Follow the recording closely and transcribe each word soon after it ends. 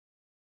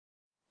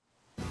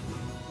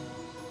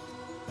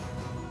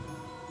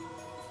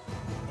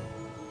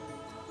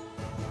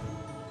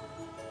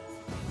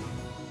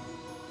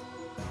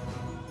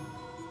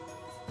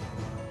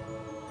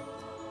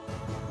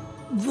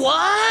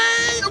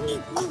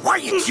What?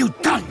 Quiet, you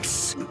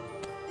dunce!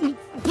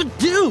 But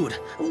dude,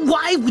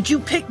 why would you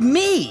pick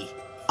me?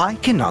 I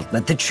cannot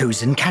let the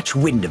Chosen catch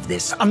wind of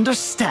this,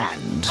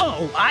 understand?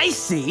 Oh, I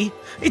see.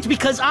 It's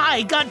because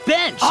I got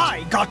benched.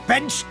 I got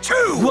benched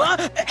too!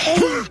 What?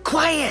 Hey,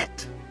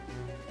 quiet.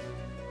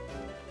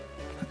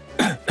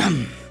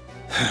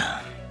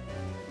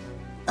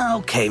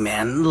 Okay,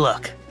 man,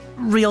 look.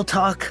 Real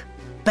talk,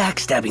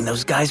 backstabbing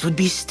those guys would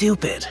be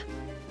stupid.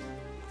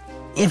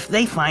 If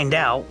they find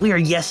out, we are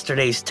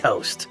yesterday's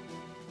toast.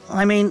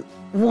 I mean,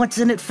 what's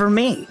in it for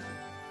me?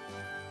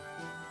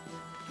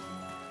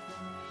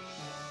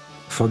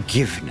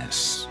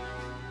 Forgiveness.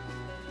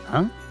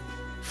 Huh?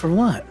 For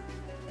what?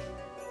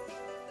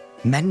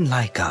 Men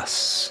like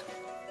us.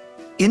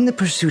 In the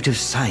pursuit of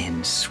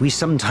science, we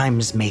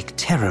sometimes make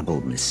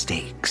terrible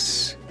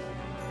mistakes.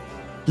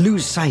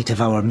 Lose sight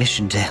of our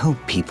mission to help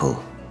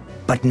people.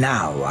 But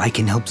now I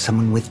can help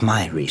someone with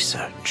my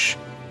research.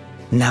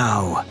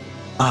 Now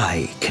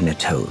I can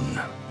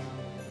atone.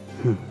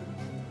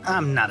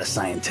 I'm not a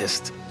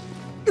scientist.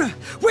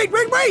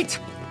 Wait!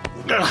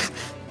 Ugh.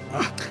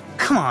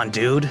 Come on,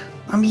 dude.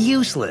 I'm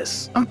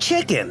useless. I'm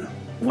chicken.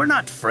 We're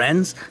not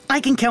friends. I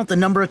can count the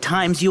number of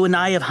times you and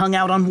I have hung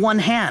out on one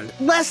hand.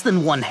 Less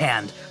than one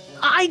hand.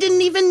 I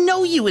didn't even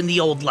know you in the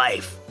old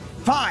life.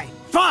 Fine.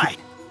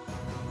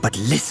 But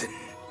listen.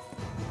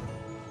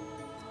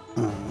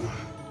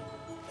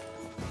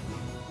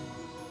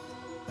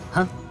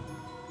 Huh?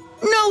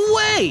 No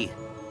way!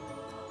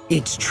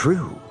 It's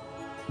true.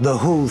 The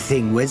whole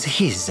thing was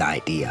his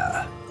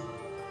idea.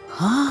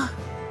 Huh?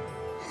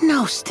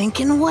 No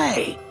stinking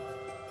way.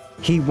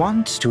 He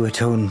wants to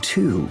atone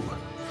too.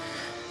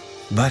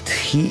 But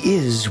he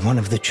is one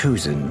of the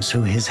Chosen,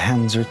 so his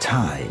hands are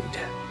tied.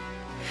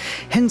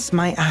 Hence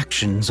my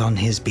actions on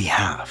his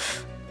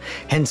behalf.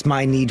 Hence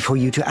my need for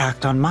you to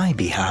act on my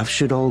behalf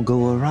should all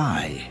go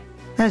awry.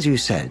 As you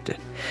said,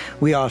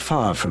 we are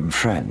far from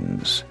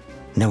friends.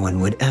 No one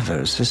would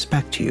ever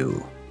suspect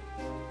you.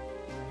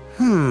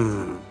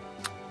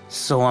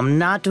 So I'm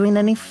not doing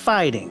any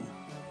fighting.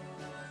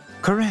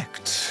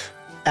 Correct.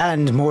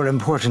 And more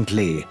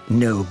importantly,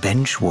 no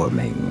bench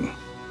warming.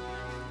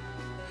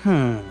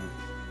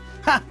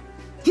 Ha!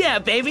 Yeah,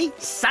 baby!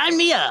 Sign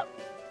me up!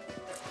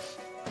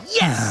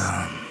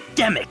 Yes!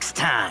 Demix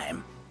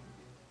time!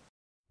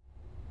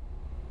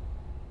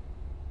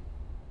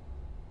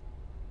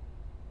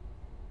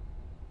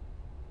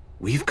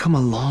 We've come a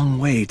long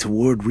way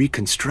toward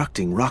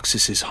reconstructing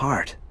Roxas's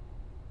heart.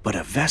 But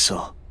a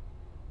vessel,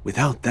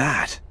 without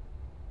that...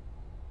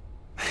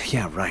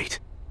 Yeah, right.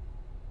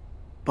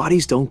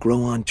 Bodies don't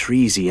grow on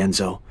trees,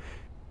 Ienzo.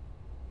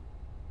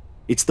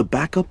 It's the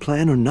backup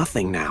plan or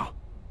nothing now.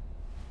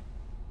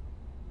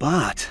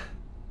 But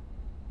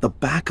the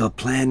backup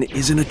plan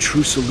isn't a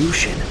true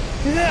solution.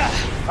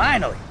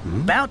 Finally!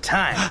 About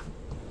time!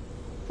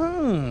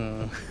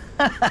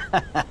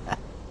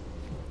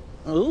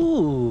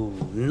 Ooh,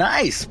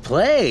 nice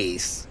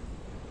place.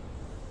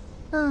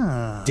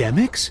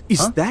 Demix?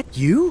 Is that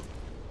you?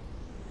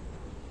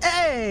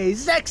 Hey,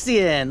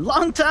 Zexian!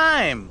 Long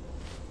time!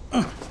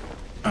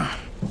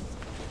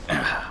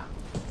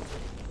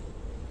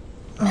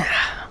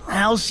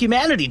 How's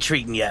humanity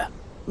treating ya?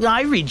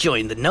 I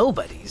rejoined the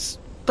nobodies.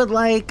 But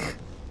like,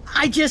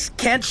 I just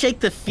can't shake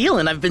the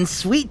feeling I've been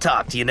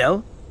sweet-talked, you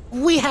know?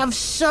 We have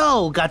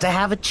got to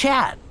have a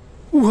chat.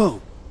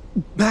 Whoa.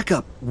 Back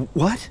up.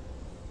 What?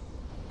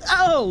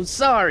 Oh,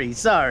 sorry.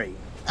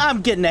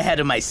 I'm getting ahead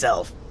of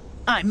myself.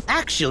 I'm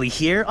actually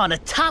here on a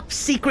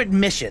top-secret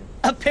mission.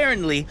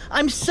 Apparently,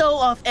 I'm so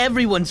off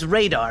everyone's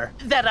radar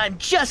that I'm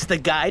just the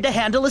guy to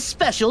handle a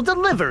special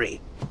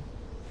delivery.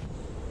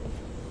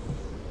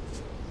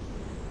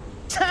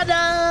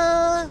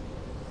 Ta-da!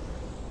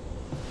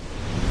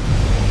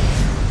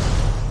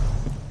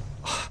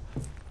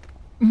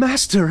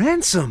 Master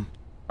Ansem!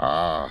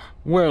 Ah,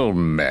 well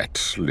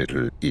met,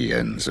 little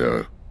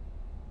Ienzo.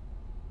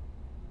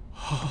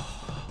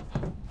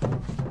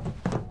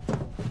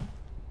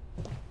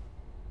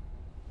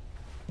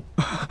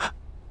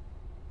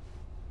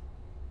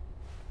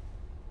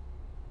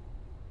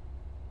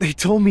 They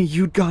told me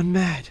you'd gone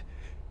mad.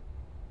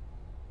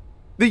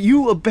 That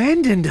you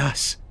abandoned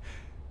us.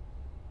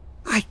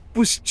 I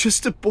was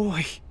just a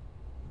boy,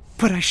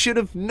 but I should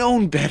have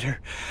known better.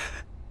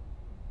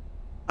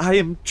 I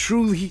am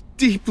truly,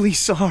 deeply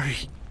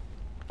sorry.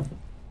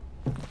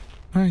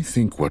 I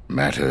think what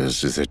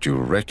matters is that you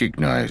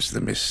recognize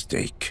the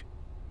mistake.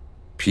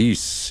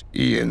 Peace,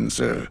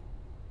 Ienzo.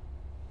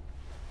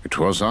 It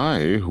was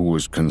I who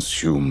was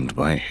consumed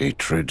by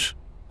hatred,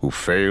 who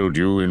failed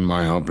you in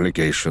my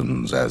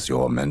obligations as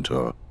your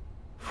mentor.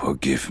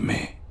 Forgive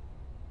me.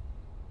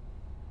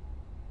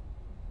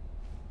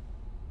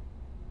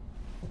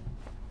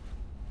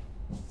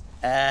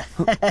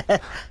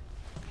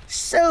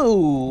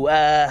 So,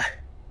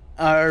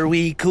 are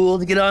we cool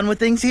to get on with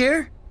things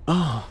here?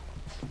 Oh.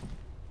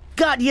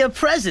 Got you a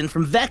present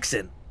from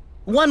Vexen.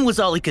 One was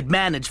all he could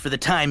manage for the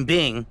time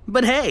being,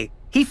 but hey,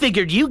 he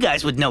figured you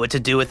guys would know what to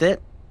do with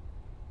it.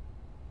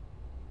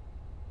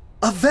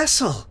 A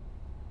vessel!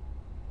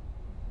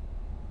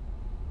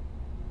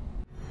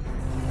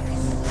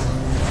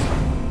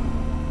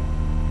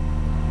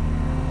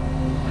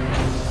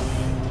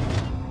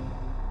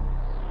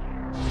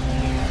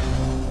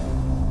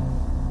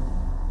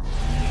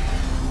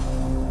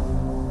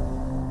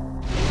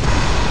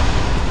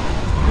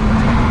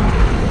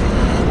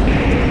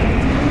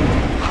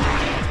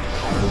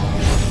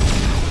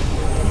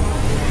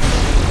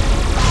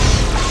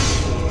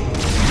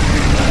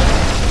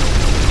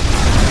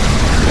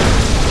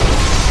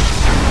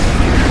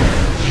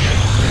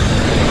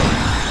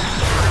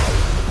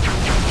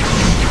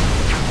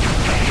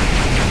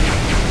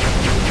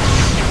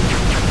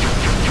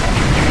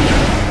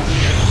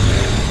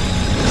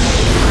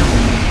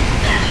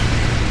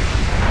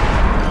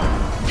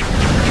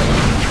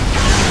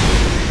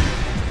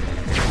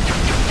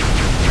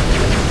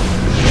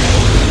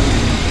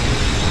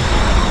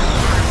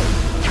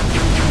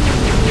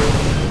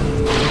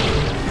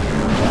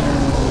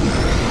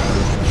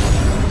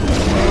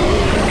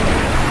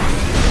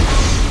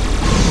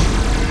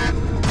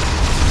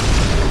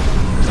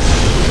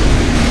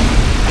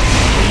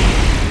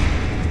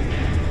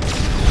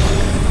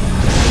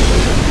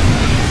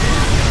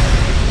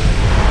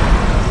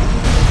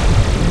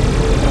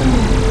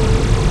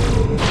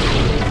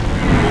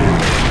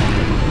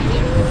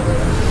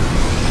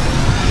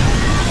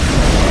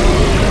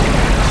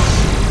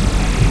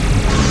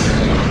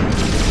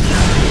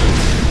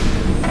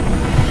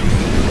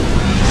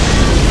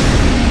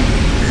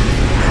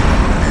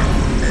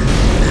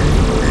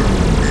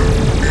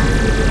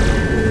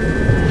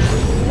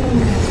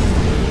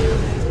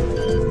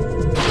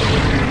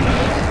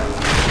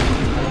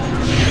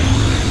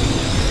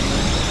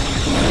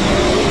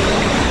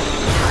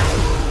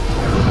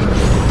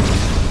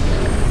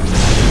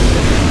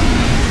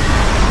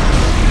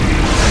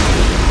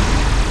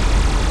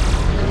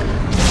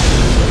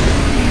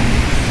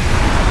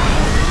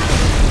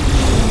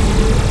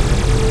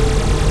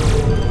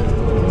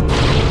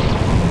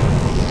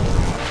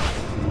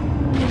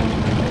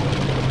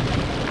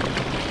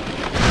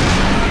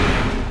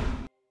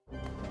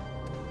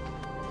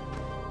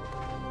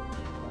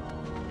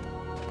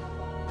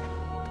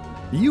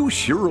 You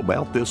sure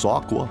about this,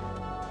 Aqua?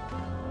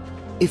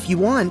 If you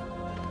want,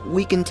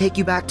 we can take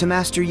you back to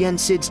Master Yen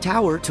Sid's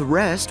tower to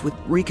rest with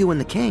Riku and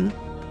the king.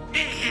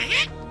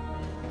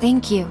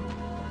 Thank you.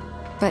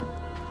 But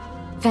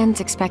Ven's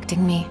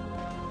expecting me.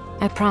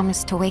 I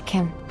promised to wake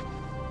him.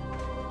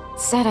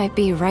 Said I'd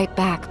be right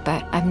back,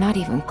 but I'm not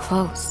even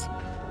close.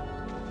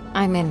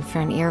 I'm in for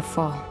an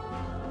earful.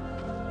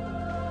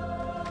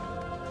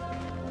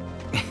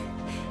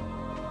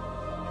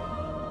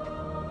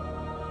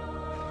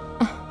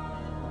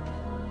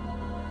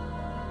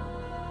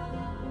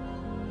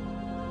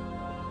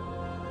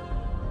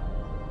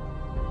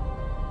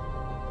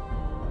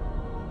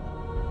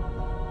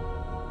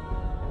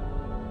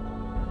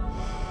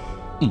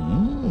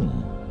 Oh.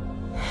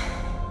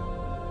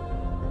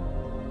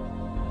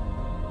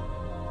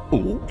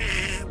 Oh.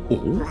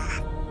 Oh.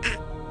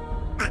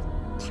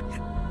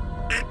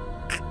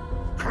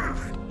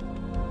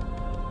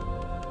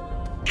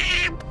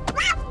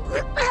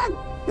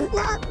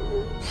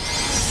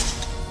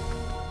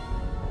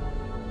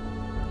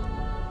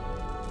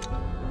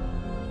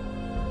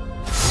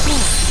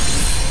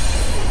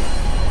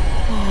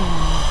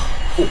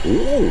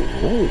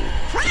 Oh.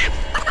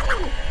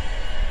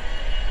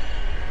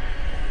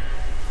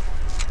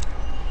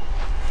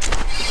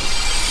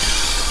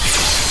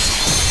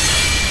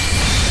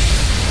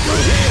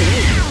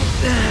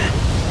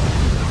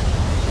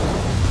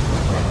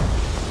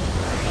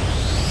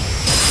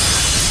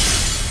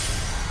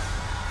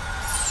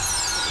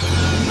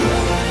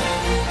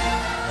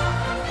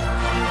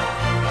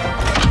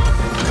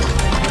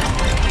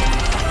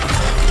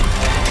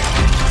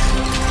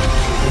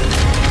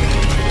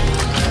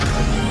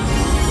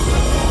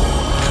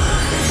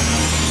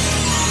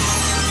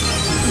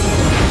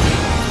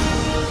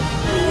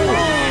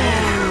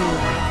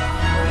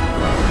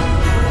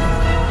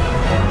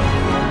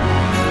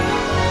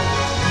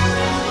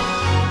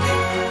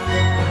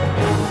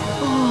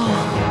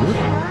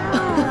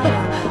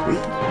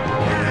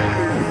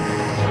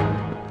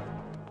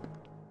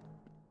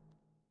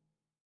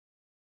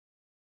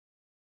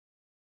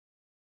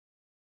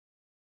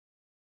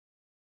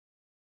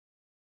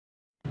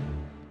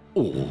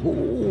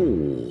 Oh.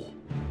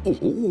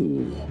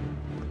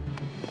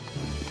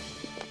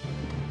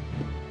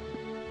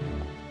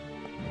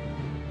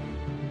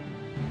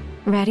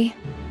 Ready?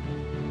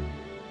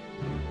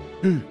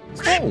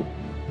 Oh.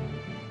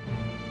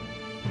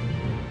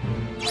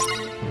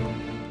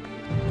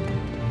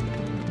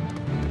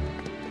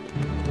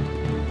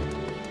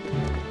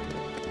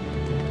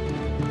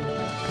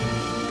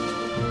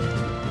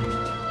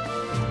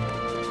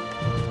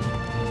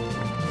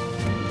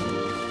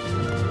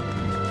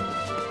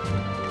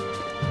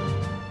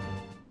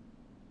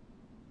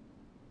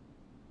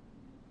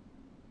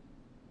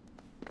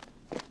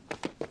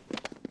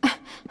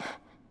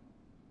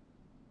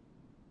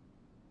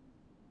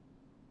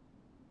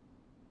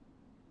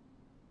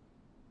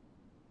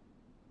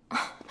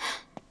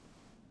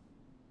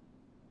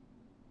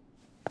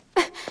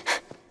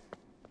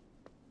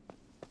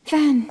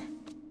 Ven.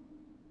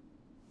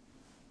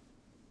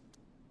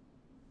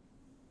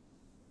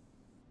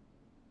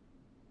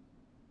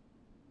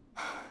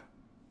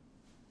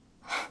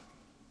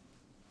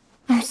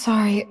 I'm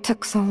sorry it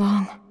took so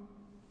long.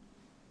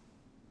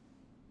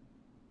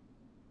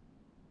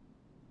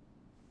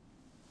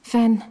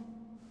 Ven,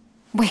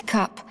 wake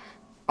up.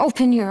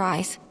 Open your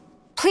eyes.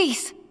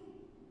 Please.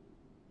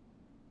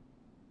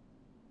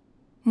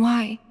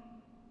 Why?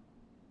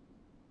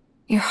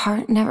 Your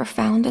heart never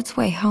found its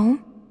way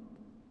home?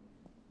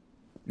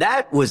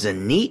 That was a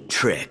neat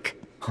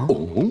trick.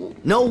 Oh.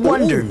 No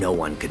wonder no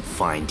one could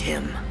find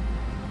him.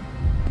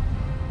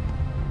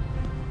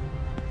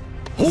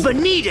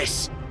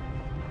 Vanitas!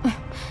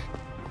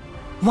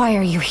 Why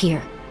are you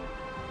here?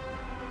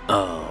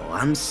 Oh,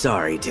 I'm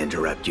sorry to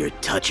interrupt your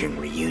touching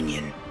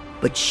reunion,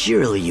 but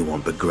surely you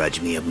won't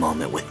begrudge me a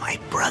moment with my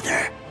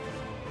brother.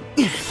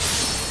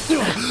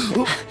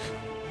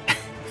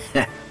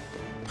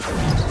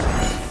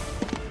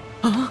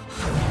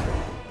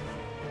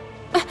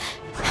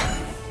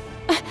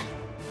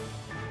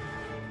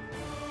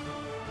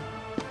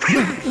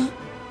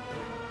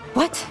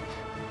 What?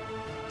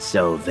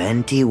 So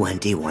Venti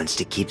Wenti wants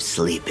to keep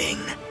sleeping.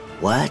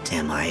 What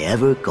am I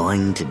ever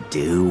going to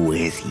do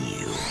with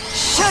you?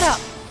 Shut up!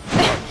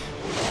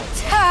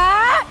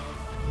 Ta!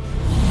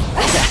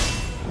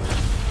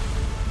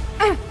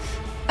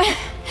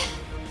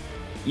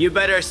 You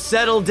better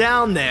settle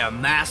down there,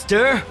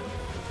 Master!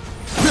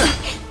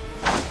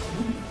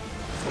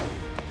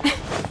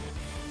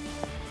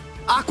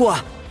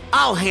 Aqua,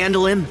 I'll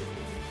handle him.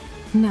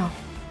 No.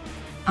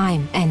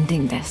 I'm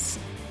ending this.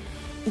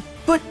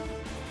 But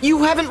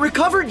you haven't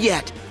recovered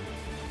yet.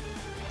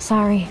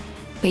 Sorry,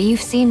 but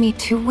you've seen me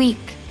too weak,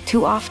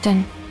 too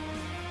often.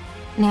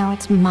 Now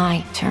it's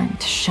my turn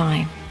to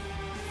shine.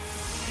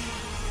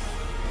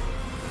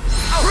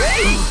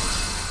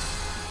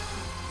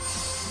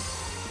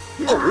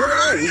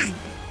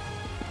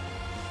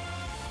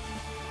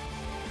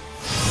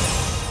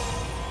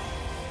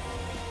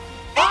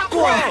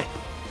 Aqua!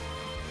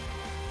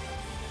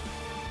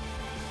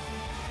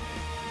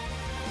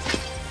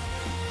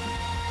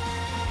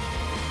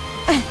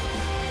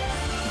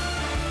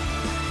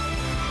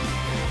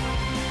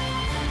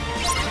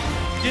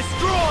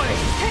 Destroy!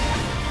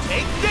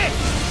 Take this!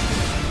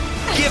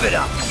 Give it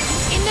up!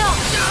 Enough!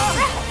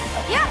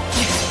 Yeah!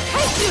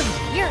 Hey!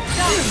 You're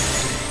done!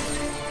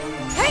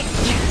 Hey!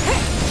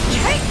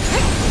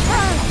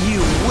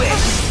 You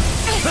wish!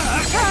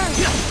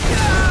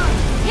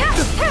 Yeah!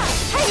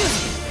 Hey!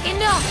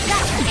 Enough!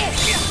 That's it!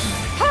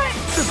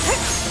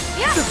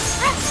 Yeah!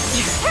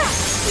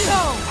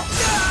 Go!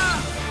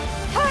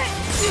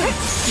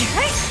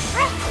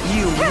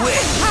 You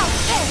wish!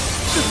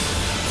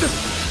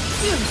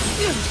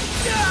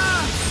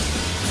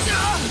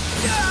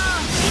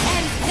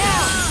 And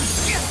now!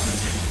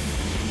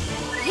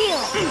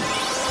 Heal!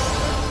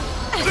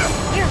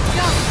 You're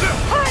done!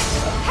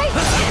 Hey!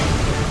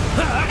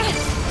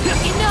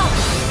 Enough!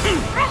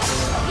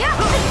 Yeah!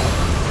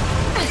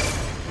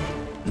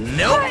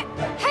 Nope!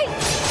 Hey!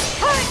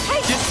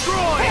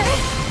 Destroy!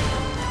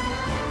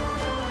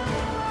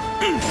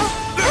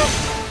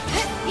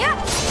 Yeah!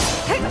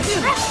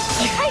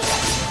 Hey!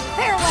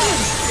 Farewell!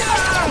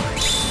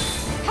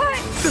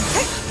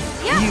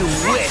 Yeah! You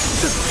wish!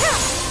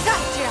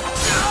 Gotcha!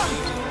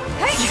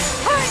 Hey!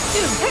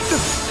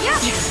 Yeah!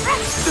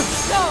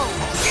 Go!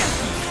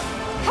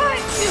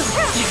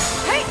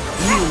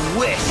 You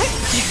wish!